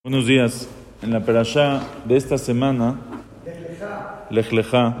Buenos días. En la perashá de esta semana, Lej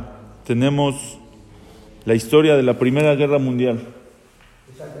Leja, tenemos la historia de la Primera Guerra Mundial.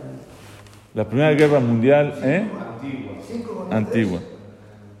 La Primera Guerra Mundial, Antigua.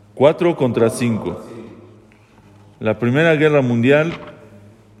 4 contra 5. La Primera Guerra Mundial,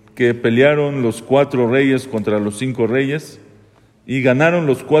 que pelearon los 4 reyes contra los 5 reyes, y ganaron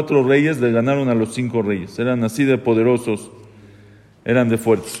los 4 reyes, le ganaron a los 5 reyes. Eran así de poderosos, eran de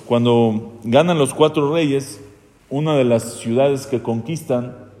fuertes. Cuando ganan los 4 reyes, una de las ciudades que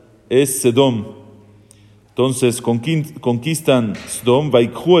conquistan es Sedom. Entonces conquistan Sedom,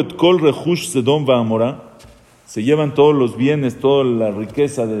 Vaikhu et kol rehush Sedom va Amorá, se llevan todos los bienes, toda la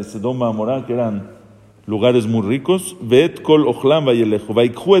riqueza de Sedom va Amorá, que eran lugares muy ricos. Veet kol ochlam va Yelejo,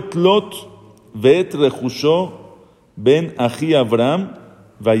 Vaikhu et Lot, veet rehusho ben aji Abraham,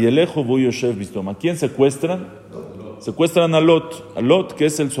 va Yelejo vu yoshev bistom. ¿A quién secuestran? Secuestran a Lot, que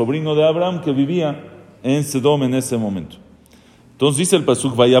es el sobrino de Abraham, que vivía en Sedom en ese momento. Entonces dice el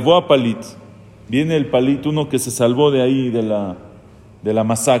pasuk, vayavó a Palit, viene el Palit, uno que se salvó de ahí, de la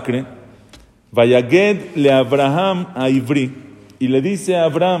masacre, vayaged le Abraham a Ivri, y le dice a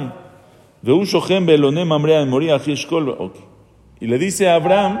Abraham, veu shochem beloné mamrea de morir aji eshkol, y le dice a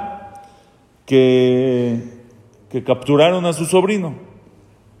Abraham que capturaron a su sobrino.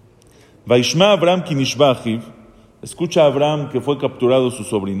 Vaishma Abraham ki nishba ajiv, escucha a Abraham que fue capturado su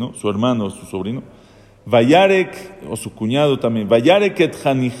sobrino, su hermano, su sobrino. Vayarek, o su cuñado también. Vayarek et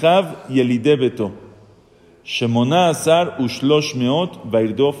Hanichav yelideh beto. Shemona asar ushlosh meot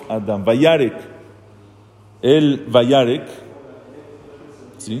vairdof Adam. Vayarek. El Vayarek,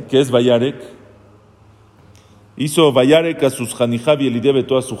 ¿sí? ¿Qué es Vayarek? Hizo Vayarek a sus Hanichav yelideh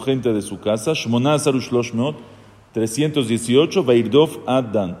beto, a su gente de su casa. Shemona asar ushlosh meot, 318, vairdof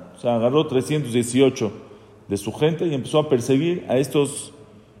Adam. O sea, agarró 318 de su gente y empezó a perseguir a estos,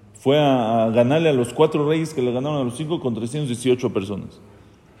 fue a ganarle a los 4 reyes que le ganaron a los 5 con 318 personas.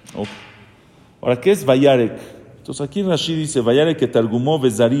 Okay. Ahora, ¿qué es Vayarek? Entonces aquí Rashi dice, Vayarek et argumó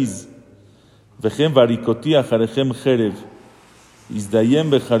bezariz, vechem varikoti acharechem jerev, izdayem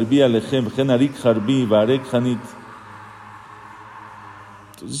becharbi alechem, vechem arik harbi, varek hanit.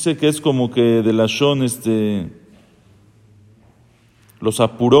 Entonces dice que es como que de la Shon, los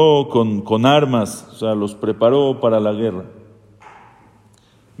apuró con armas, o sea, los preparó para la guerra.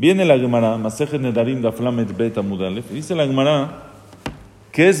 Viene la Gemara, Masejet Nedarim Daf Lamed Bet Amud Aleph, dice la Gemara,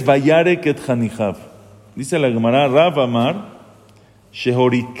 ¿qué es Vayarek et Hanichav? Dice la Gemara, Rav Amar,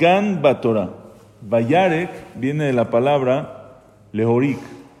 Shehorikan Batorah. Vayarek viene de la palabra Lehorik.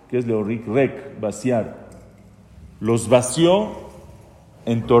 ¿Qué es Lehorik? Rek, vaciar. Los vació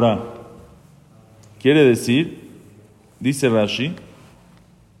en Torah. Quiere decir, dice Rashi,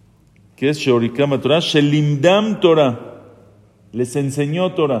 que es Shehorikam Torah, Shelimdam Torah, les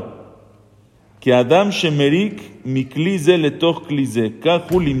enseñó Torah, que Adam Shemerik Miklize Letoch Klize,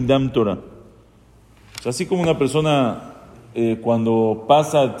 Kahu Limdam Torah. O sea, así como una persona cuando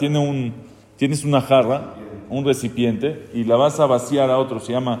pasa, tienes una jarra, un recipiente, y la vas a vaciar a otro,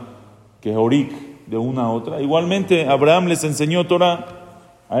 se llama Kehorik, de una a otra. Igualmente, Abraham les enseñó Torah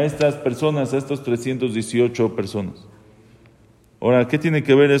a estas personas, a estos 318 personas. Ahora, ¿qué tiene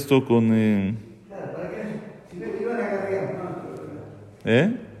que ver esto con...? Claro, ¿para qué? Si iban a guerrear,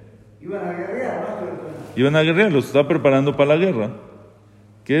 ¿no? Iban a guerrear, ¿no? Iban a guerrear, los está preparando para la guerra.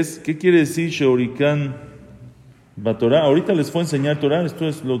 ¿Qué quiere decir Shehorikan Batorah? Ahorita les fue a enseñar Torah, esto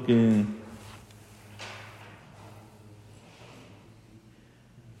es lo que...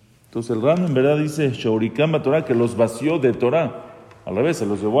 Entonces el Rano en verdad dice Shehorikan Batorah, que los vació de Torah. Al revés, se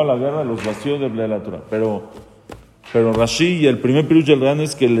los llevó a la guerra, los vació de la Torah. Pero Rashi y el primer pirush del Rano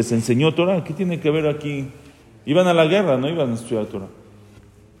es que les enseñó Torah. ¿Qué tiene que ver aquí? Iban a la guerra, no iban a estudiar Torah,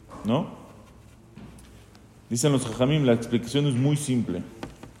 ¿no? Dicen los Jajamim, la explicación es muy simple.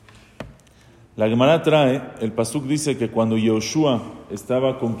 La Gemara trae, el pasuk dice que cuando Yoshua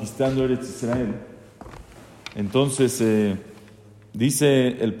estaba conquistando Eretz Israel, entonces dice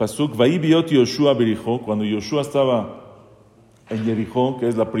el pasuk, Vaí biot Yoshua Berijó, cuando Yoshua estaba en Jericó, que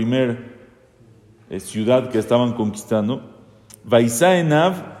es la primera ciudad que estaban conquistando, Vaisa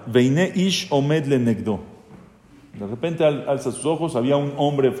enav veine ish omed lenegdo. De repente alza sus ojos, había un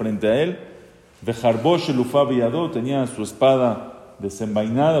hombre frente a él, vejarbó shelufa biyado, tenía su espada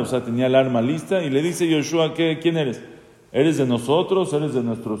desenvainada, o sea, tenía el arma lista, y le dice Yoshua, ¿quién eres? ¿Eres de nosotros? ¿Eres de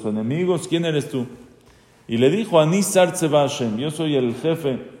nuestros enemigos? ¿Quién eres tú? Y le dijo, Ani sar tzeva Hashem, yo soy el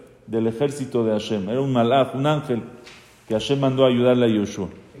jefe del ejército de Hashem. Era un malach, un ángel que Hashem mandó a ayudarle a Yoshua.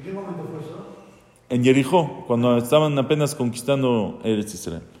 ¿En qué momento fue eso? En Jericó, cuando estaban apenas conquistando Eretz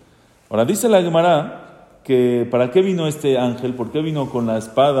Israel. Ahora dice la Gemara que ¿para qué vino este ángel? ¿Por qué vino con la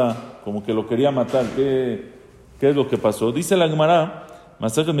espada? Como que lo quería matar. ¿Qué es lo que pasó? Dice la Gemara,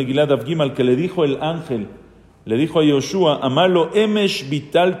 Masechet Megillah Daf Gimal, que le dijo el ángel, le dijo a Yoshua, Amalo emesh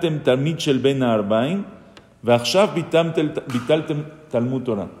bitaltem talmid shel ben ha'arbaim, ve'achshav bitaltem Talmud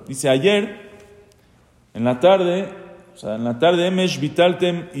Torah. Dice, ayer, en la tarde, emesh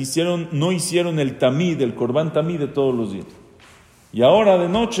bitaltem, no hicieron el tamid, el korban tamid de todos los días. Y ahora de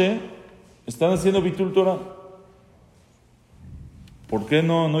noche, están haciendo bitul Torah. ¿Por qué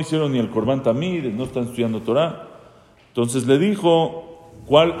no hicieron ni el korban tamid? No están estudiando Torah. Entonces le dijo,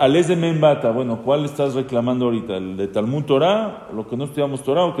 ¿cuál? Alez de Membata. Bueno, ¿cuál estás reclamando ahorita? ¿El de Talmud Torah? ¿Lo que no estudiamos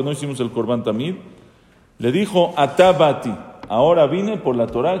Torah o que no hicimos el korban tamid? Le dijo, Atabati. Ahora vine por la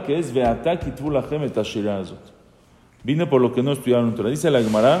Torah, que es Ve'ata kitvu lachem et hashirah azot. Vine por lo que no estudiaron Torah. Dice la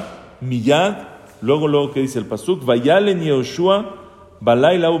Gemara, Miyad, luego que dice el pasuk, Vayalen Yehoshua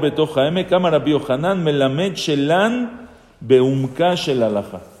balayla u betoch ha'emek kama Rabbi Yochanan melamed shelan beumka shel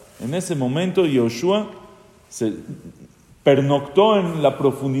halacha. En ese momento Yehoshua se pernoctó en la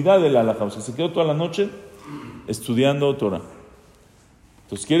profundidad del halacha, o sea, se quedó toda la noche estudiando Torah.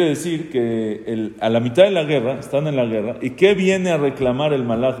 Entonces quiere decir que a la mitad de la guerra, están en la guerra, ¿y qué viene a reclamar el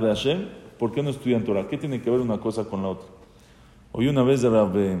malach de Hashem? ¿Por qué no estudian Torah? ¿Qué tiene que ver una cosa con la otra? Oí una vez de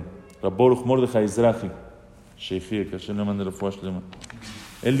Rab Baruch Mordechai Ezrahi, Sheikhi, que Hashem le mande refuah shlema.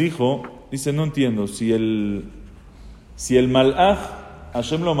 Él dice, no entiendo, si el malach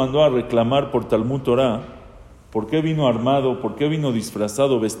Hashem lo mandó a reclamar por Talmud Torah, ¿por qué vino armado, por qué vino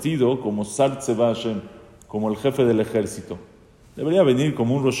disfrazado, vestido como Sar Tzeva Hashem, como el jefe del ejército? Debería venir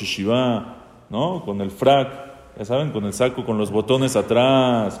como un Rosh Yeshiva, ¿no? Con el frac, ya saben, con el saco, con los botones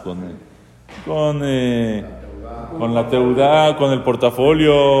atrás, con la teudá, con el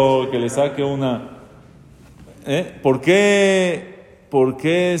portafolio, que le saque una... ¿Por qué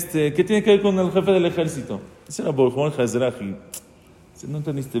qué tiene que ver con el jefe del ejército? Ese era Baruch Mordechai Ezrahi. No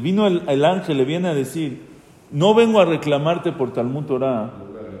entendiste. Vino el ángel, le viene a decir, no vengo a reclamarte por Talmud Torah,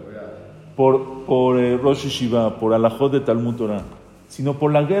 por Rosh Yeshiva, por alajot de Talmud Torah, sino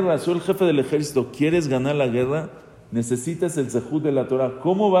por la guerra. Soy el jefe del ejército. ¿Quieres ganar la guerra? Necesitas el zehut de la Torah.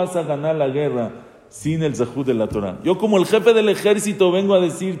 ¿Cómo vas a ganar la guerra sin el zehut de la Torah? Yo como el jefe del ejército vengo a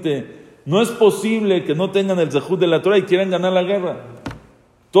decirte, no es posible que no tengan el zehut de la Torah y quieran ganar la guerra.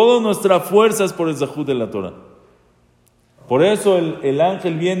 Toda nuestra fuerza es por el zehut de la Torah. Por eso el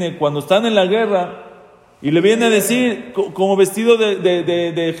ángel viene cuando están en la guerra y le viene a decir, como vestido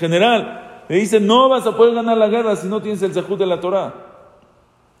de general, le dice, no vas a poder ganar la guerra si no tienes el zehut de la Torah.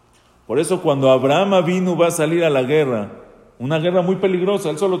 Por eso cuando Abraham Avinu va a salir a la guerra, una guerra muy peligrosa,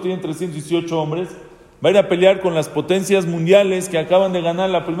 él solo tiene 318 hombres, va a ir a pelear con las potencias mundiales que acaban de ganar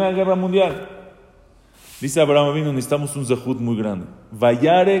la Primera Guerra Mundial. Dice Abraham Avinu, necesitamos un zehut muy grande.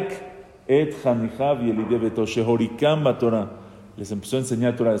 Vayarek et Hanihav Yelide Beto Shehorikam Batorah. Les empezó a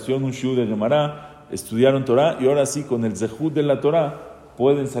enseñar Torah, hicieron un shiur de Gemara, estudiaron Torah y ahora sí, con el zehut de la Torah,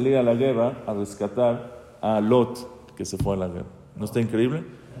 pueden salir a la guerra a rescatar a Lot, que se fue a la guerra. ¿No está increíble?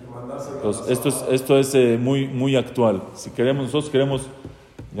 Entonces, esto es muy, muy actual. Nosotros queremos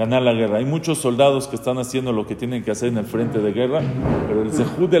ganar la guerra. Hay muchos soldados que están haciendo lo que tienen que hacer en el frente de guerra, pero el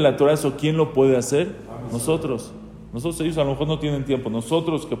zehut de la Torah, ¿eso quién lo puede hacer? Nosotros. Ellos a lo mejor no tienen tiempo.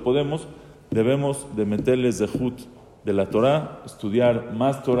 Nosotros que podemos, debemos de meterles zehut de la Torah, estudiar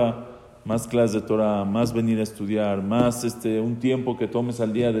más Torah, más clases de Torah, más venir a estudiar, más un tiempo que tomes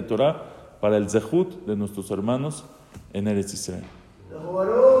al día de Torah para el zehut de nuestros hermanos en Eretz Israel.